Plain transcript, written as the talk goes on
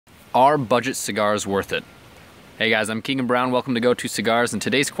Are budget cigars worth it? Hey guys, I'm Keegan Brown. Welcome to Go To Cigars, and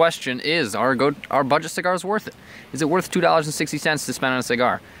today's question is: Are budget cigars worth it? Is it worth $2.60 to spend on a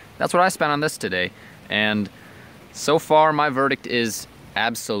cigar? That's what I spent on this today, and so far my verdict is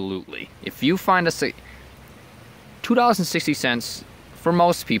absolutely. If you find a $2.60 for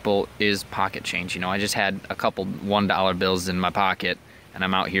most people is pocket change. You know, I just had a couple $1 bills in my pocket, and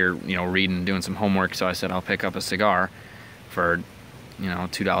I'm out here, you know, reading, doing some homework. So I said I'll pick up a cigar for, you know,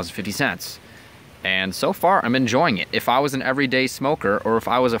 $2.50. And so far, I'm enjoying it. If I was an everyday smoker, or if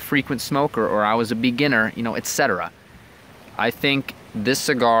I was a frequent smoker, or I was a beginner, you know, etc., I think this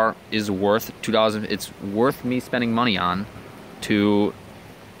cigar is worth $2. It's worth me spending money on to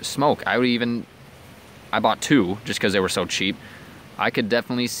smoke. I bought two just because they were so cheap. I could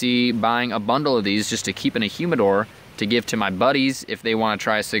definitely see buying a bundle of these just to keep in a humidor to give to my buddies if they want to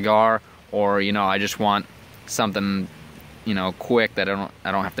try a cigar, or, you know, I just want something, you know, quick that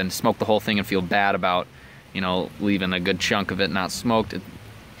I don't have to smoke the whole thing and feel bad about, you know, leaving a good chunk of it not smoked.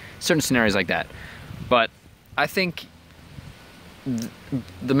 Certain scenarios like that. But I think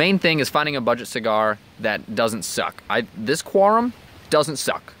the main thing is finding a budget cigar that doesn't suck. This Quorum doesn't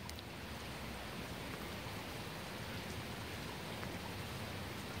suck.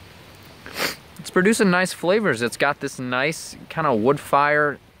 It's producing nice flavors. It's got this nice kind of wood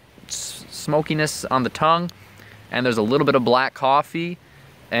fire smokiness on the tongue, and there's a little bit of black coffee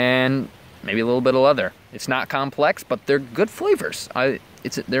and maybe a little bit of leather. It's not complex, but they're good flavors.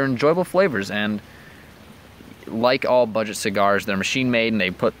 They're enjoyable flavors, and like all budget cigars, they're machine made, and they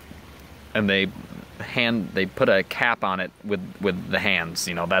put a cap on it with the hands.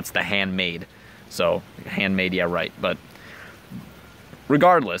 You know, that's the handmade. So handmade, yeah, right. But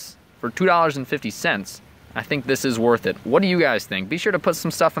regardless, for $2.50, I think this is worth it. What do you guys think? Be sure to put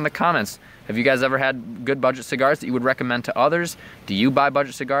some stuff in the comments. Have you guys ever had good budget cigars that you would recommend to others? Do you buy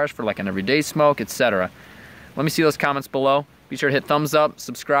budget cigars for like an everyday smoke, etc.? Let me see those comments below. Be sure to hit thumbs up,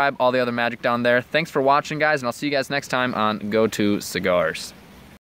 subscribe, all the other magic down there. Thanks for watching, guys, and I'll see you guys next time on Go To Cigars.